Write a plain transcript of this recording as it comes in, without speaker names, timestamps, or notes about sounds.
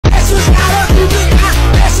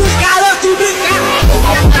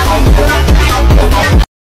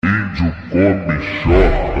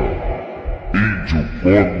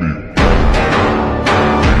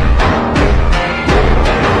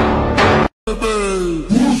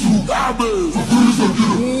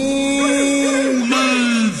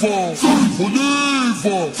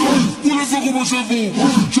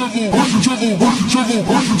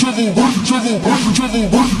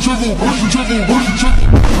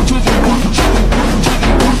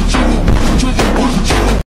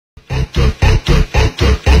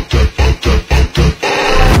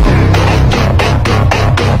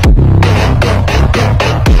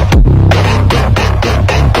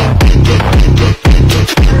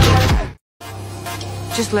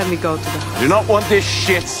Just let me go to the house. I do not want this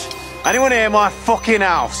shit. Anyone near my fucking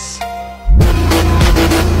house?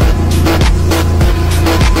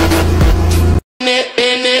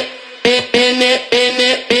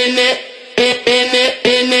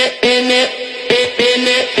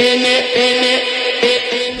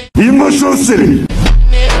 Emotional City.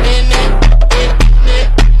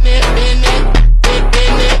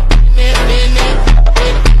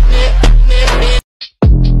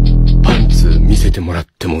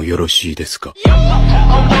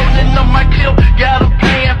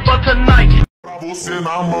 Pra você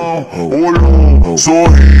na mão, olhou,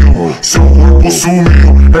 sorriu, seu corpo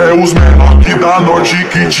sumiu. É os menor que da norte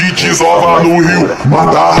que te desova no rio.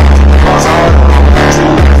 Manda vazar, você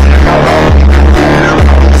na mão,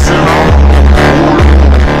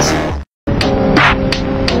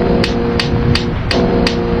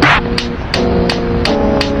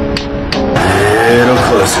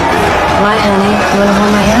 Why, honey? You wanna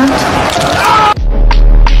hold my hand?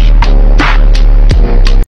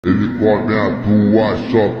 ele come a tua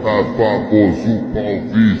chota, famoso pau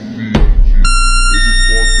viciante. Ele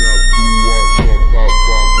come a tua chota,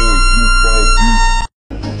 famoso pau viciante.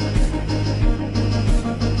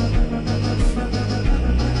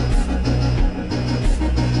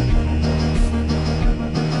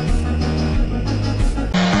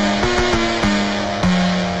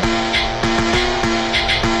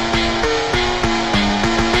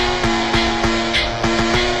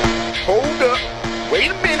 Hold up. Wait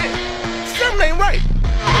a minute. Something ain't right.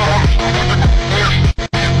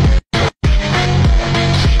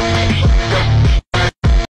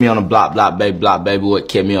 Me on the block, baby, what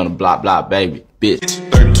kept me on the block, baby, bitch.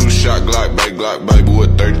 32 shot Glock, baby,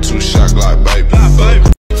 with 32 shot Glock, baby.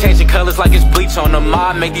 Changing colors like it's bleach on them.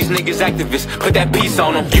 Mob make these niggas activists. Put that piece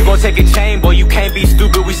on them. You gon' take a chain, boy, you can't be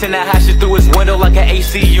stupid. We send that hot shit through his window like an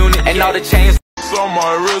AC unit. And all the chains On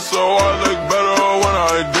my wrist, so I look better when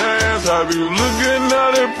I dance. Have you looking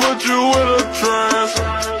at it, put you in a trance?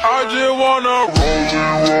 I just wanna roll it.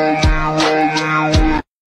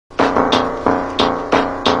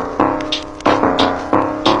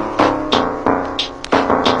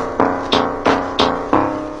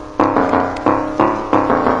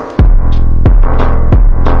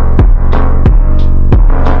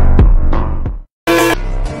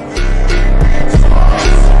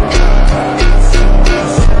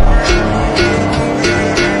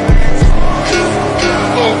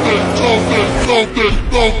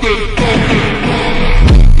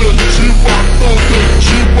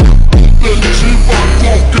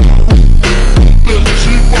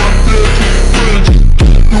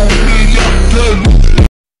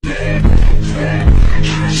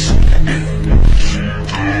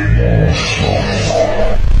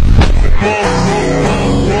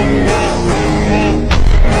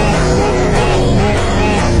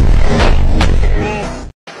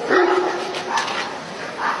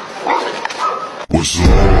 Was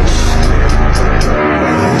lost.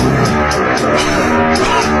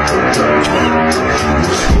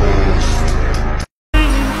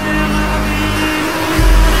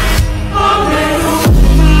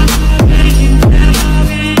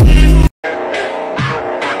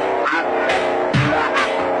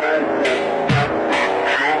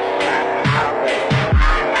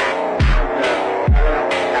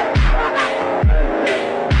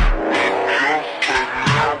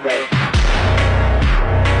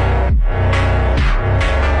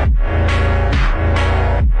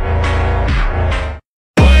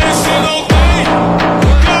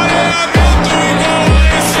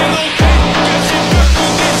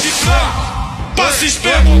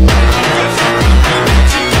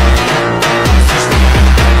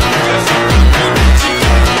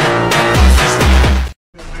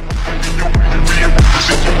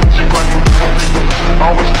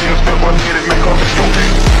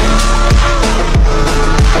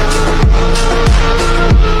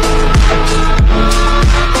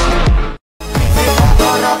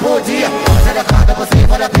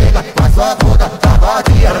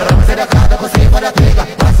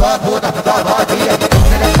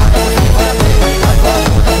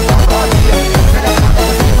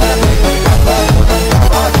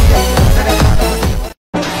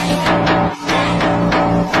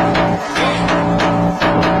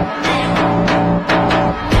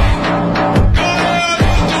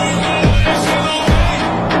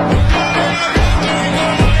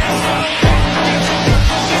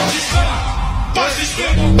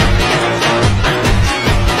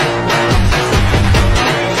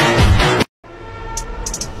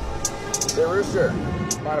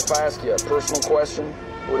 Mind if I ask you a personal question?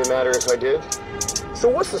 Would it matter if I did? So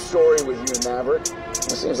what's the story with you and Maverick?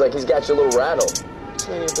 It seems like he's got you a little rattled. It's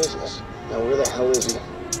none of your business. Now where the hell is he?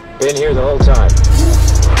 Been here the whole time.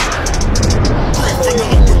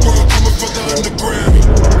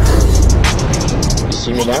 You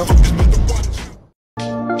see me now?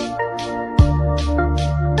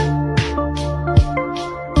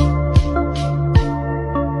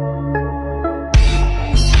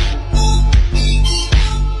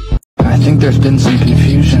 I think there's been some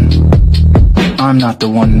confusion. I'm not the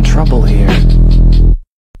one in trouble here.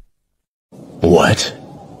 What?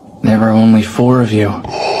 There are only 4 of you.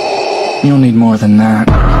 You'll need more than that.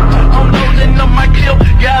 I'm loading up my clip,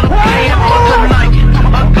 got a plan for tonight. A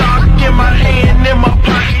Glock in my hand, in my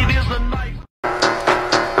pocket is a knife.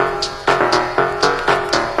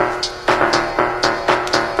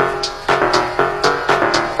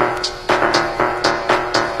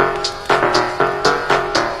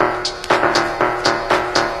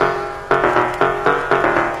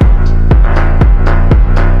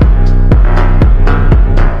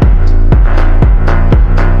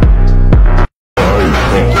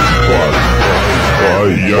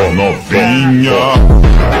 Novinha.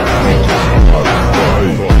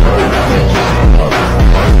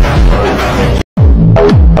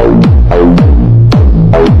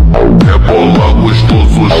 Rebola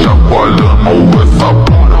gostoso, chacoalhando essa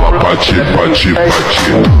bola. Bate, bate,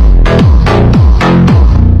 bate.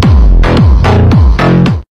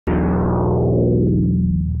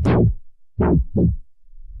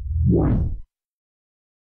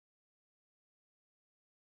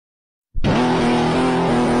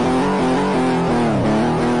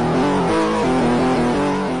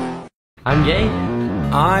 I'm gay.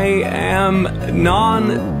 I am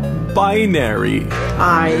non-binary.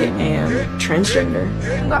 I am transgender.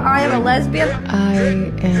 I am a lesbian. I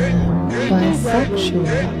am bisexual.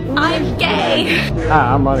 I'm gay.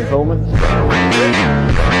 Hi, I'm Ronnie Coleman.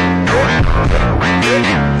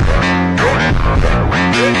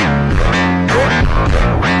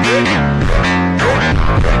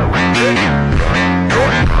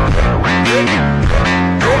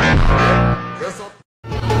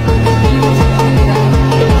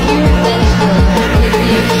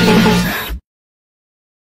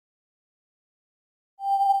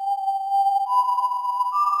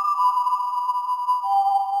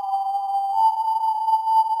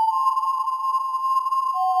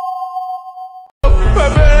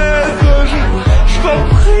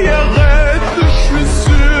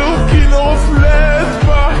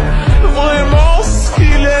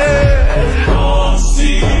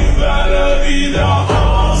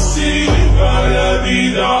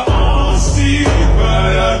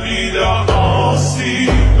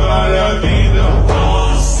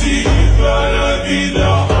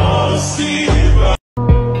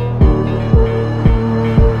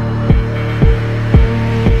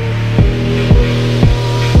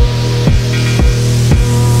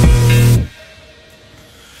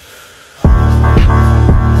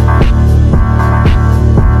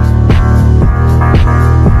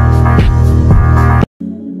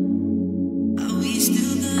 Are we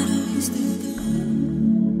still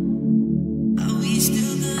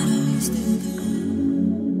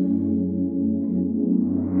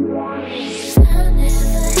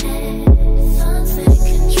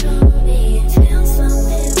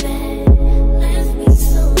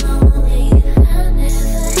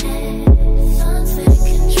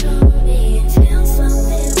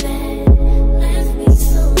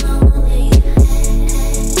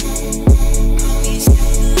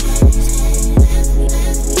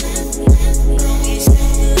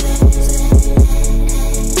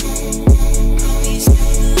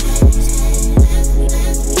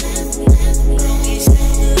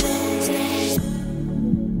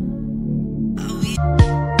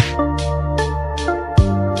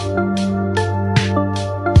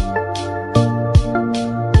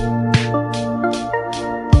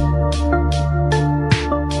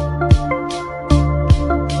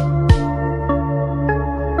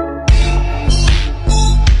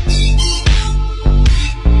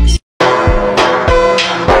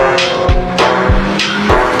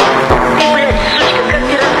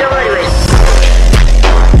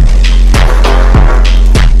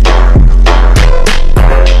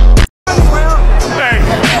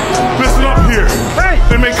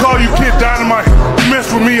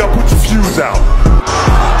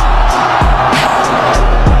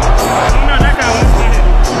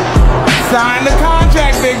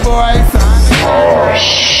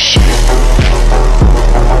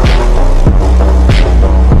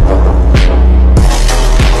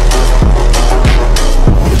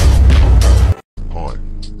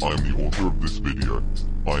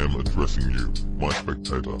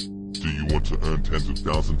want to earn tens of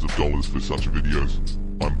thousands of dollars for such videos,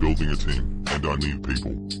 I'm building a team, and I need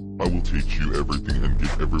people. I will teach you everything and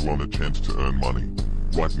give everyone a chance to earn money.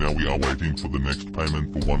 Right now we are waiting for the next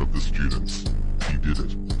payment for one of the students. He did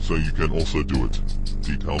it, so you can also do it.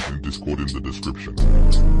 Details in Discord in the description.